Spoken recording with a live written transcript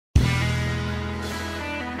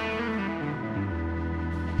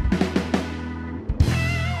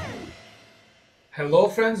Hello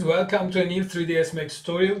friends, welcome to a new 3ds Max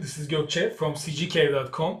tutorial. This is Gökçe from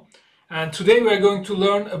CGCave.com, and today we are going to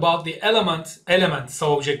learn about the element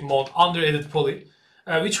subobject mode under Edit Poly,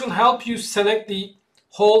 which will help you select the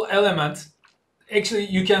whole element. Actually,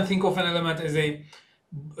 you can think of an element as a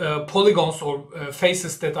polygons or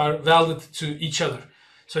faces that are welded to each other.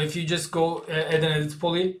 So if you just go add an Edit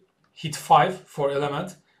Poly, hit 5 for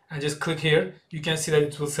element, and just click here, you can see that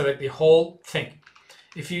it will select the whole thing.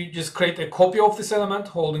 If you just create a copy of this element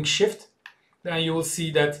holding shift, then you will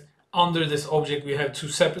see that under this object we have two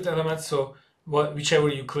separate elements, so whichever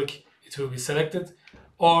you click it will be selected.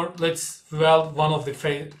 Or let's weld one of the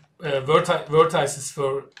vertices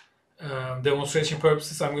for demonstration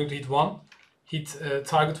purposes. I'm going to hit 1, hit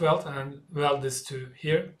target weld, and weld this to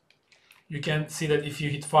here. You can see that if you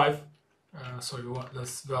hit 5,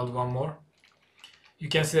 let's weld one more. You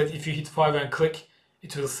can see that if you hit 5 and click,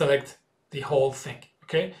 it will select the whole thing.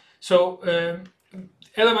 Okay, so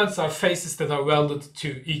elements are faces that are welded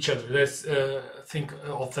to each other. Let's think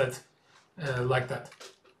of that like that.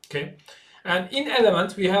 Okay, and in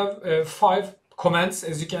element we have 5 commands,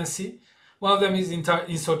 as you can see. One of them is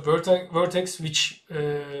insert vertex, which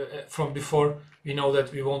from before we know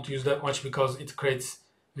that we won't use that much because it creates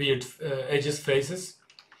weird edges, faces.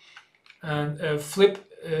 And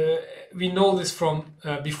flip, we know this from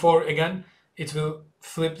before. Again, it will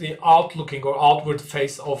flip the outlooking or outward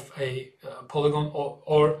face of a polygon,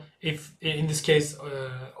 or if in this case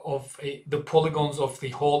of the polygons of the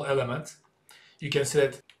whole element. You can see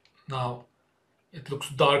that now it looks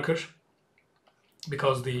darker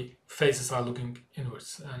because the faces are looking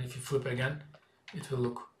inwards, and if you flip again it will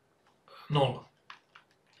look normal.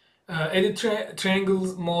 Edit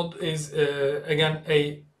triangles mode is again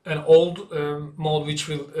an old mode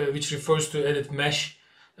which refers to edit mesh.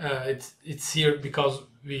 It's here because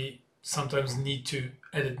we sometimes need to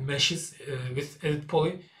edit meshes with Edit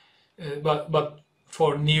Poly, but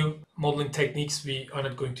for new modeling techniques we are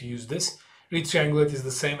not going to use this. Retriangulate is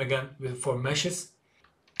the same again for meshes.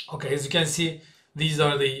 Okay, as you can see, these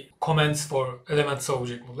are the commands for element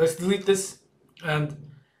subobject mode. Let's delete this and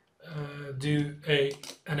do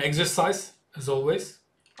an exercise as always.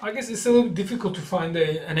 I guess it's a little difficult to find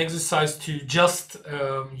an exercise to just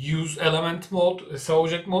use element mode,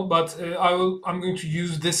 subobject mode, but I'm going to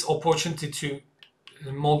use this opportunity to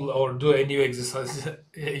model or do a new exercise.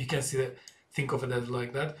 You can see that, think of it as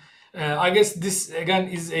like that. I guess this again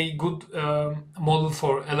is a good model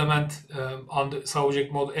for element on the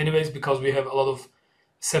subobject mode anyways, because we have a lot of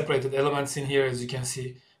separated elements in here. As you can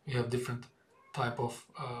see, we have different type of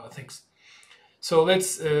things. So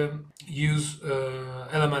let's use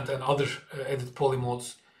element and other edit poly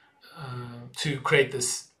modes to create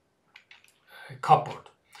this cupboard.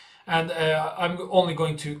 And I'm only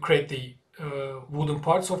going to create the wooden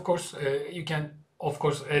parts, of course. You can, of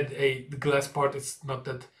course, add the glass part. It's not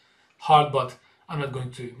that hard, but I'm not going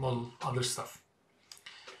to model other stuff.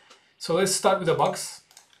 So let's start with a box.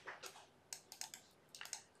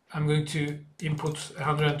 I'm going to input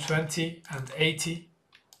 120 and 80.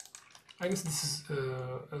 I guess this is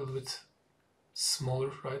a little bit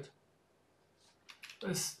smaller, right?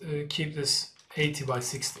 Let's keep this 80 by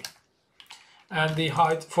 60. And the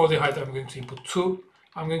height, for the height I'm going to input 2.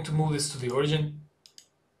 I'm going to move this to the origin.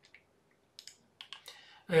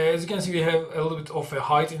 As you can see, we have a little bit of a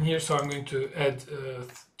height in here, so I'm going to add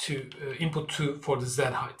input 2 for the Z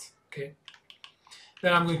height. Okay.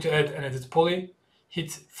 Then I'm going to add an edit poly,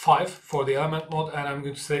 hit 5 for the element mode, and I'm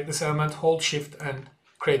going to select this element, hold shift, and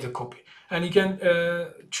create a copy. And you can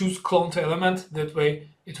choose clone to element. That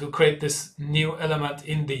way it will create this new element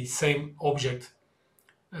in the same object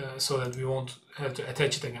so that we won't have to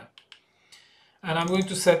attach it again. And I'm going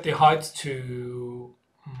to set the height to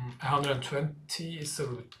 120. It's a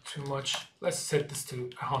little bit too much. Let's set this to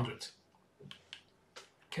 100.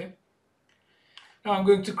 Okay. Now I'm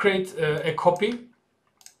going to create a copy.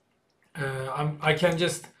 I can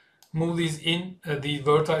just move these in the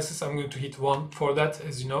vertices. I'm going to hit 1 for that,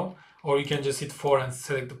 as you know, or you can just hit 4 and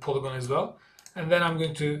select the polygon as well. And then I'm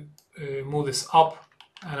going to move this up,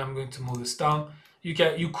 and I'm going to move this down.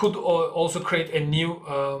 You could also create a new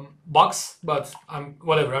box, but I'm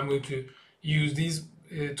going to use these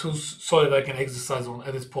tools so that I can exercise on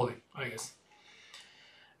Edit Poly, I guess.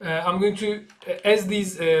 I'm going to, as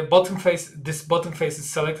this button face is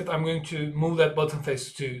selected, I'm going to move that button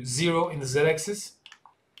face to 0 in the Z-axis.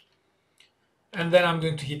 And then I'm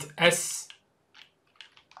going to hit S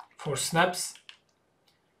for snaps.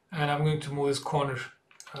 And I'm going to move this corner,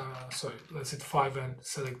 let's hit 5 and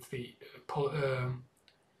select the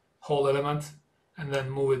whole element. And then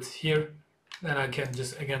move it here Then I can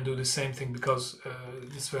just again do the same thing because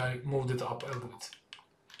this way I moved it up a little bit.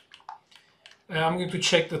 I'm going to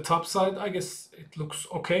check the top side. I guess it looks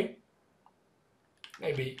okay.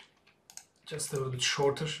 Maybe just a little bit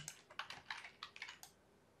shorter.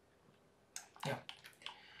 Yeah.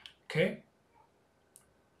 Okay.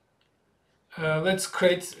 Let's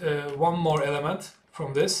create one more element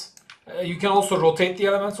from this. You can also rotate the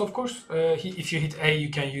elements, of course. If you hit A, you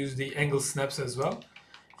can use the angle snaps as well.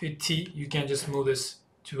 If you hit T, you can just move this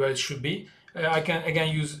to where it should be. I can again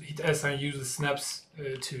hit S and use the snaps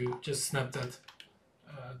to just snap that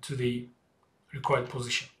to the required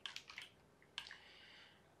position.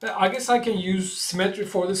 I guess I can use symmetry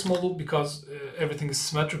for this model because everything is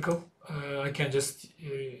symmetrical. I can just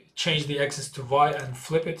change the axis to Y and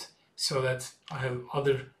flip it so that I have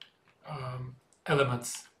other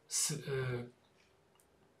elements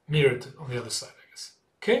mirrored on the other side, I guess.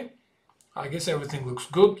 Okay, I guess everything looks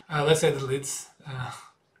good. Let's add the lids.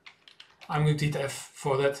 I'm going to hit F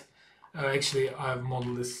for that. Actually, I've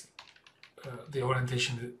modeled this. The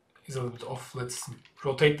orientation is a little bit off. Let's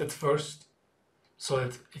rotate that first, so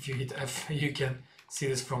that if you hit F, you can see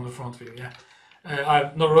this from the front view. Yeah,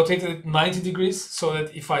 I've now rotated it 90 degrees, so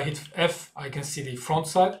that if I hit F, I can see the front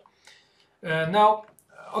side. Now,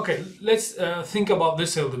 okay, let's think about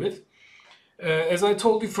this a little bit. As I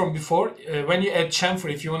told you from before, when you add chamfer,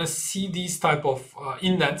 if you want to see these type of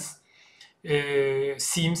indents,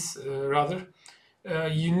 seams rather,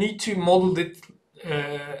 you need to model it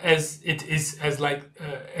as it is, as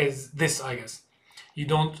this, I guess. You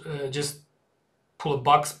don't just put a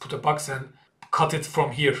box and cut it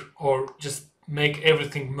from here, or just make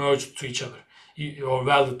everything merge to each other or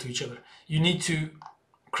welded to each other. You need to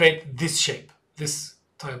create this shape, this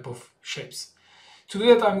type of shapes. To do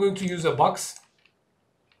that, I'm going to use a box.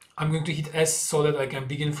 I'm going to hit S so that I can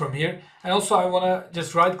begin from here. And also I want to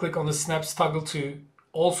just right click on the snaps toggle to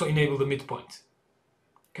also enable the midpoint.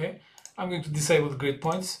 Okay, I'm going to disable the grid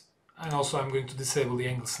points, and also I'm going to disable the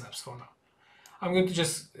angle snaps for now. I'm going to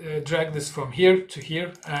just drag this from here to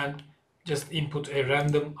here and just input a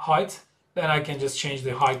random height. Then I can just change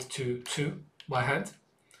the height to 2 by hand.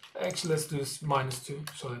 Actually, let's do this -2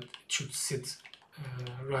 so that it should sit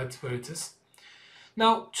right where it is.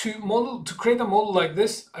 Now, to create a model like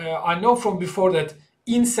this, I know from before that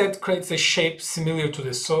inset creates a shape similar to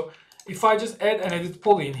this. So if I just add an edit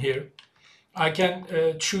poly in here, I can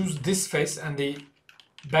choose this face and the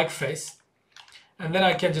back face, and then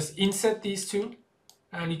I can just inset these two,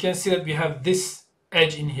 and you can see that we have this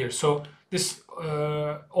edge in here. So this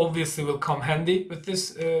obviously will come handy with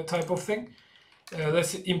this type of thing.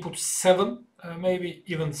 Let's input 7, maybe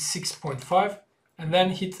even 6.5, and then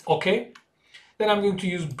hit OK. Then I'm going to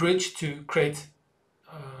use bridge to create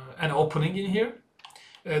an opening in here.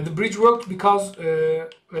 The bridge worked because,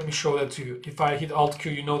 let me show that to you. If I hit Alt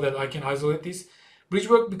Q, you know that I can isolate these. Bridge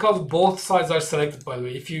worked because both sides are selected, by the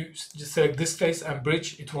way. If you just select this face and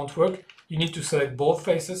bridge, it won't work. You need to select both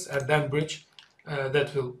faces and then bridge.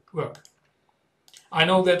 That will work. I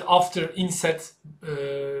know that after inset,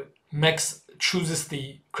 Max chooses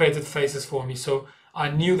the created faces for me, so I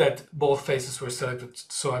knew that both faces were selected,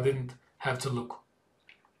 so I didn't have to look.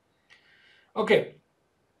 Okay,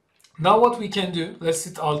 now what we can do, let's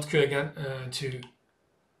hit Alt Q again to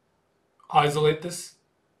isolate this.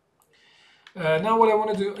 Now what I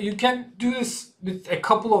want to do, you can do this with a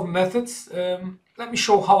couple of methods. Let me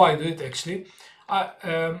show how I do it actually.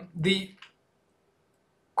 The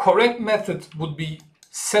correct method would be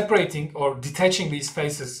separating or detaching these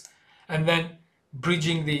faces and then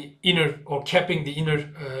bridging the inner or capping the inner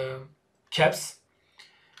gaps,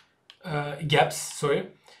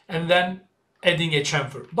 and then adding a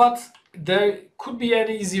chamfer. But there could be an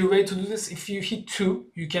easier way to do this. If you hit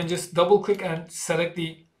 2, you can just double click and select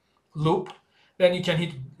the loop. Then you can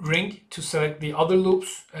hit ring to select the other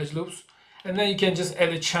loops, edge loops, and then you can just add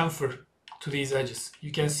a chamfer to these edges.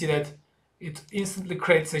 You can see that it instantly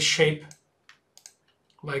creates a shape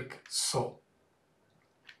like so.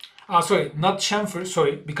 Sorry, not chamfer,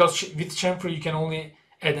 sorry, because with chamfer you can only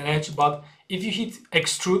add an edge, but if you hit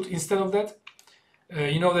extrude instead of that,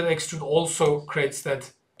 you know that extrude also creates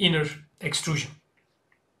that inner extrusion.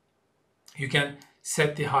 You can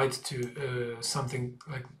set the height to something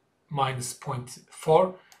like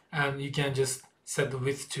 -0.4, and you can just set the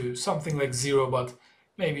width to something like 0, but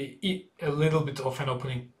maybe a little bit of an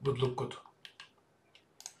opening would look good.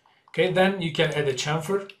 Okay, then you can add a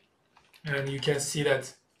chamfer, and you can see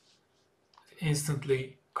that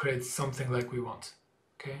instantly creates something like we want.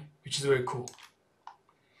 Okay, which is very cool.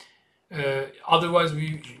 Otherwise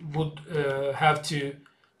we would have to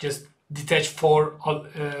just detach four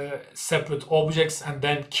separate objects and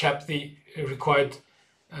then kept the required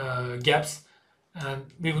gaps, and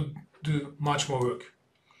we would do much more work.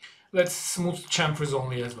 Let's smooth chamfers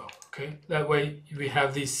only as well. Okay, that way we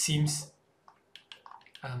have these seams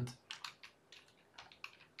and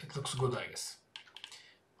it looks good, I guess.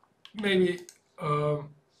 Maybe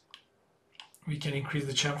we can increase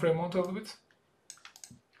the chamfer amount a little bit.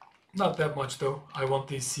 Not that much though. I want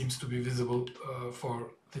these seams to be visible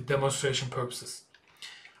for the demonstration purposes.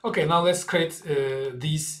 Okay, now let's create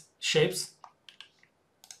these shapes.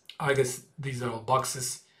 I guess these are all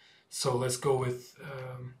boxes. So let's go with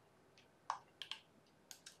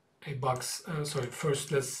a box.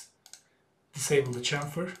 First let's disable the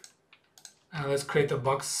chamfer. And let's create a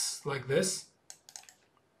box like this.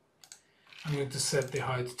 I'm going to set the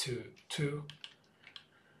height to 2.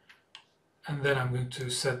 And then I'm going to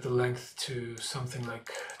set the length to something like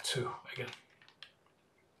 2 again.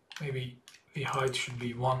 Maybe the height should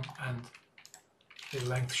be 1 and the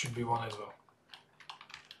length should be 1 as well.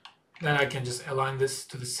 Then I can just align this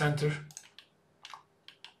to the center.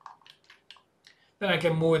 Then I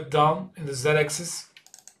can move it down in the z-axis.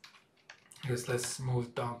 Yes, let's move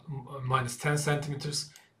it down minus 10 centimeters.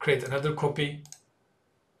 Create another copy.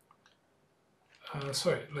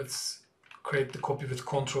 Let's create the copy with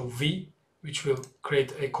Ctrl V, which will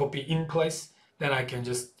create a copy in place. Then I can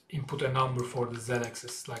just input a number for the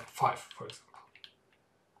z-axis, like 5, for example.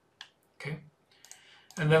 Okay.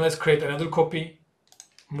 And then let's create another copy.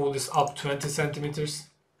 Move this up 20 centimeters.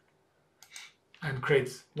 And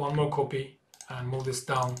create one more copy and move this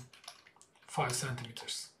down 5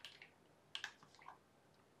 centimeters.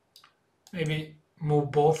 Maybe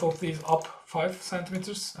move both of these up 5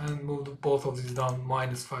 centimeters and move both of these down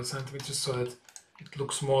minus 5 centimeters so that it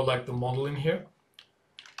looks more like the model in here.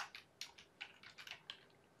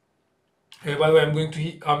 By the way, I'm going to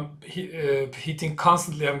hitting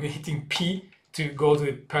constantly. I'm hitting P to go to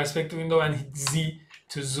the perspective window and hit Z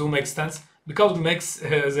to zoom extents, because Max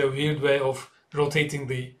has a weird way of rotating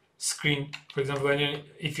the screen. For example,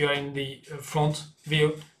 if you are in the front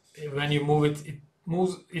view, when you move it,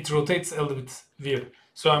 it rotates a little bit weird.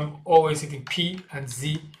 So I'm always hitting P and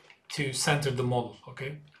Z to center the model.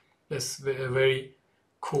 Okay, that's a very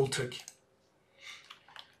cool trick.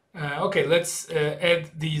 Okay, let's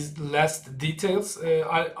add these last details.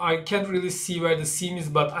 I can't really see where the seam is,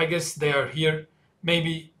 but I guess they are here.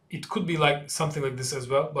 Maybe it could be like something like this as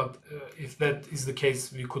well, but if that is the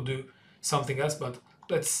case, we could do something else. But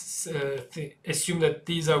let's assume that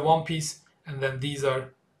these are one piece and then these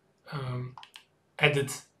are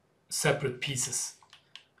added separate pieces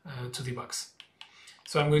to the box.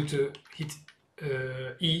 So I'm going to hit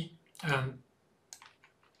E and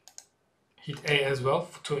hit A as well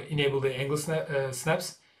to enable the angle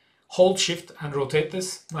snaps. Hold Shift and rotate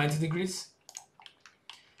this 90 degrees.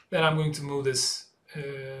 Then I'm going to move this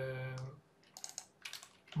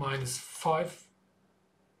 -5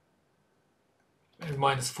 and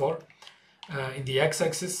 -4 in the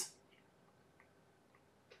x-axis.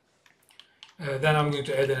 Then I'm going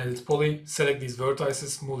to add an edit poly, select these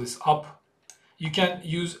vertices, move this up. You can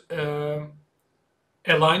use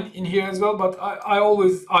align in here as well, but I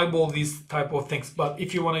always eyeball these type of things. But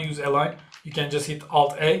if you want to use align, you can just hit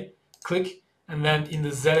Alt A, click, and then in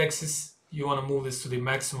the z-axis you want to move this to the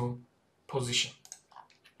maximum position.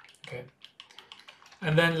 Okay,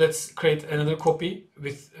 and then let's create another copy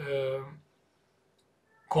with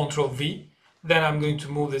Ctrl V. Then I'm going to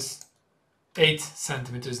move this 8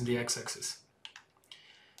 centimeters in the x-axis.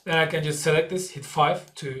 Then I can just select this, hit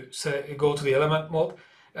 5 to go to the element mode.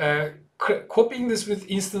 Copying this with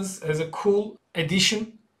instance has a cool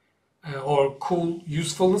addition or cool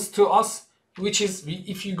usefulness to us, which is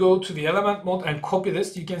if you go to the element mode and copy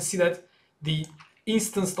this, you can see that the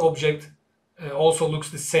instanced object also looks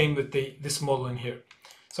the same with this model in here.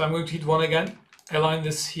 So I'm going to hit 1 again, align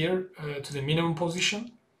this here to the minimum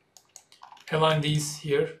position, align these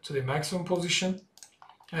here to the maximum position,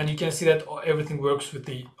 and you can see that everything works with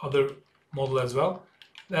the other model as well.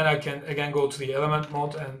 Then I can again go to the element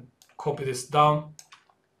mode and copy this down,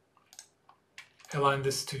 align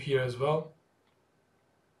this to here as well.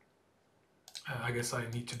 I guess I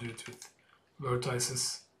need to do it with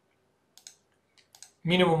vertices.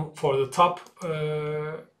 Minimum for the top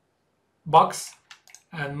box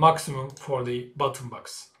and maximum for the bottom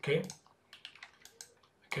box. Okay,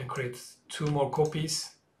 I can create 2 more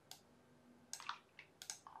copies.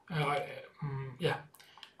 Yeah,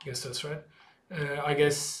 I guess that's right. I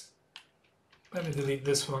guess let me delete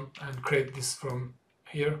this one and create this from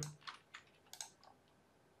here.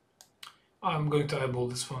 I'm going to eyeball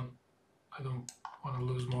this one. I don't want to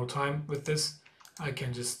lose more time with this. I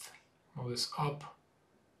can just move this up,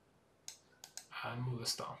 and move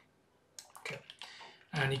this down. Okay,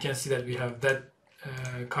 and you can see that we have that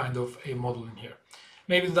kind of a model in here.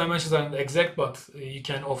 Maybe the dimensions aren't exact, but you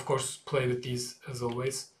can of course play with these as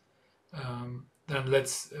always. Then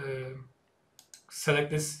let's select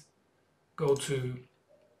this, go to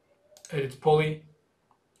edit poly,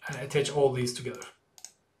 and attach all these together.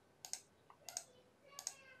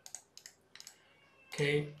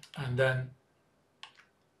 Okay, and then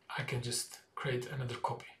I can just create another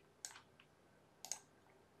copy.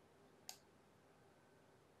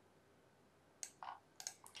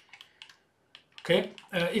 Okay,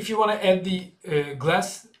 if you want to add the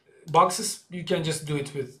glass boxes, you can just do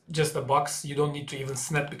it with just a box. You don't need to even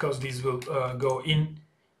snap, because these will go in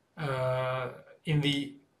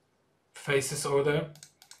the faces over there.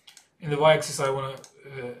 In the y-axis, I want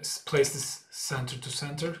to place this center to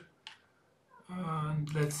center.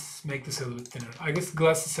 And let's make this a little bit thinner. I guess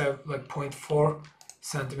glasses have like 0.4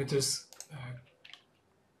 centimeters.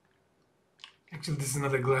 Actually, this is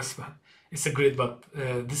not a glass, but it's a grid, but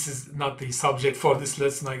this is not the subject for this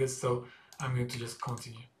lesson, I guess, so I'm going to just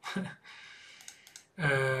continue.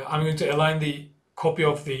 I'm going to align the copy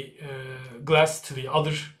of the glass to the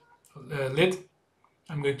other lid.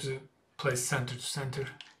 I'm going to place center to center.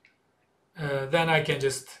 Then I can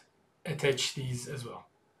just attach these as well.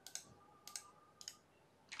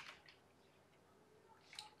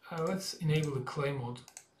 Let's enable the clay mode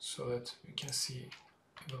so that we can see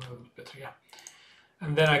it a little bit better. Yeah,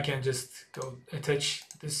 and then I can just go attach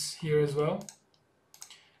this here as well.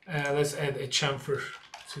 Let's add a chamfer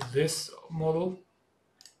to this model,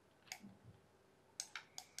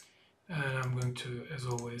 and I'm going to, as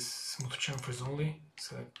always, smooth chamfers only.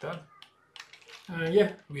 Select that.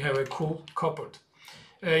 Yeah, we have a cool cupboard.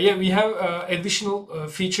 Yeah, we have additional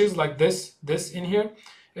features like this in here.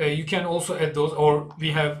 You can also add those, or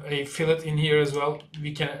we have a fillet in here as well.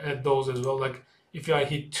 We can add those as well. Like if I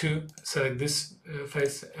hit 2, select this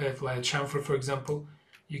face, like a chamfer, for example,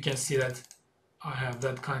 you can see that I have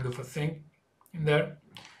that kind of a thing in there.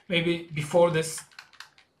 Maybe before this,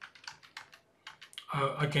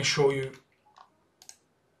 I can show you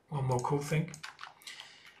one more cool thing.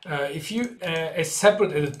 If you a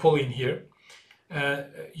separate edit poly in here,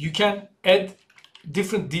 you can add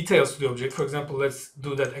different details to the object. For example, let's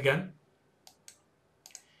do that again.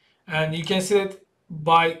 And you can see that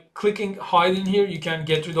by clicking hide in here, you can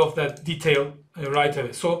get rid of that detail right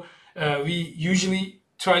away. So we usually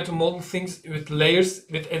try to model things with layers,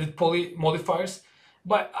 with edit poly modifiers,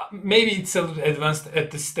 but maybe it's a little advanced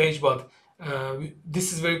at this stage, but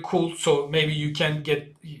this is very cool. So maybe you can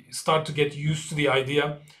start to get used to the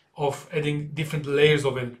idea of adding different layers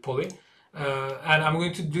of edit poly. And I'm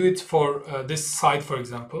going to do it for this side, for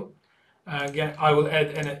example. Again, I will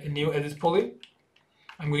add a new edit poly.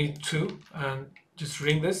 I'm going to and just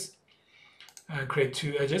ring this and create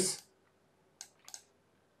 2 edges.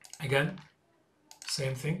 Again,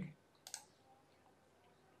 same thing.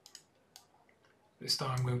 This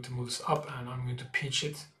time I'm going to move this up and I'm going to pinch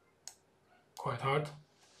it quite hard.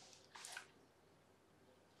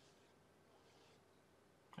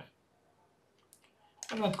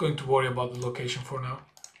 I'm not going to worry about the location for now.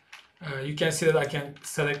 You can see that I can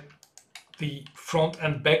select the front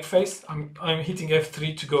and back face. I'm hitting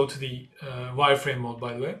F3 to go to the wireframe mode,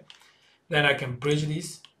 by the way. Then I can bridge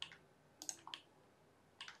these.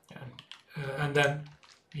 And then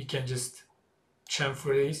we can just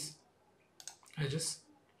chamfer these edges.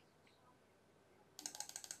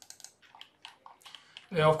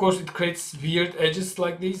 Of course, it creates weird edges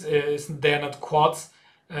like these. They are not quads.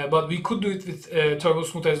 But we could do it with Turbo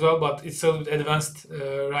Smooth as well, but it's a little bit advanced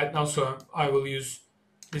right now, so I will use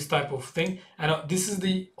this type of thing. And this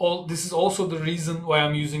is also the reason why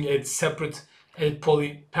I'm using a separate edit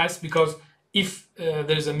poly pass, because if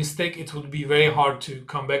there is a mistake, it would be very hard to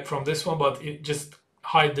come back from this one. But it just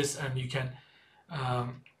hide this, and you can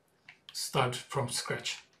start from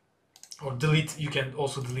scratch, or delete. You can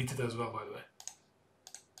also delete it as well, by the way.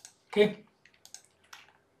 Okay.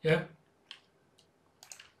 Yeah.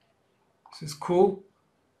 This is cool.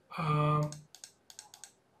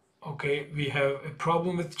 Okay, we have a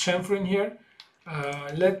problem with chamfer in here.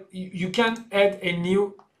 You can add a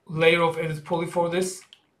new layer of edit poly for this,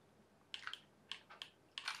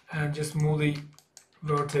 and just move the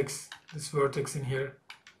vertex, this vertex in here,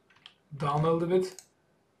 down a little bit.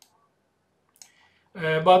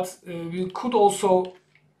 But we could also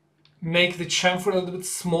make the chamfer a little bit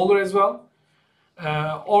smaller as well,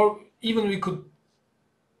 or even we could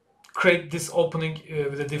create this opening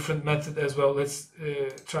with a different method as well. Let's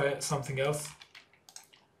try something else.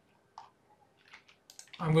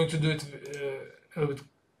 I'm going to do it a little bit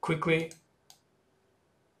quickly.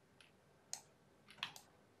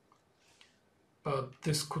 But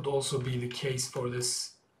this could also be the case for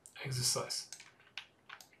this exercise.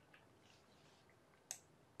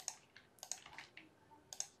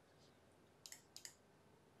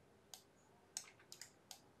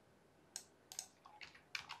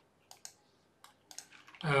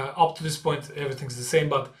 Up to this point, everything's the same,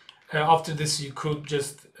 but after this, you could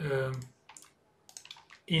just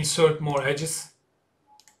insert more edges.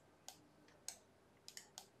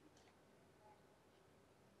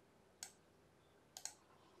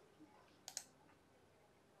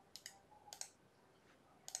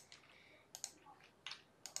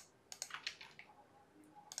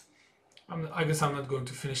 I guess I'm not going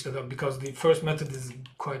to finish that up because the first method is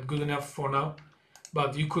quite good enough for now,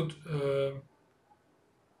 but you could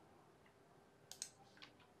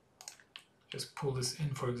just pull this in,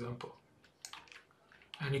 for example,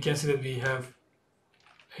 and you can see that we have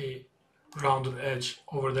a rounded edge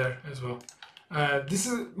over there as well. This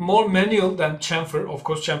is more manual than chamfer. Of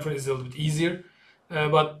course, chamfer is a little bit easier,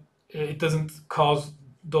 but it doesn't cause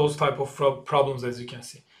those type of problems, as you can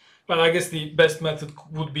see. But I guess the best method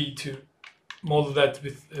would be to model that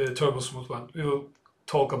with Turbo Smooth one. We will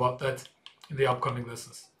talk about that in the upcoming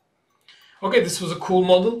lessons. Okay, this was a cool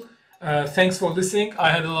model. Thanks for listening.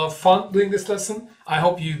 I had a lot of fun doing this lesson. I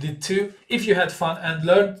hope you did too. If you had fun and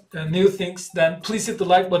learned new things, then please hit the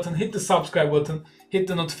like button, hit the subscribe button, hit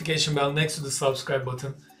the notification bell next to the subscribe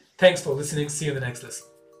button. Thanks for listening. See you in the next lesson.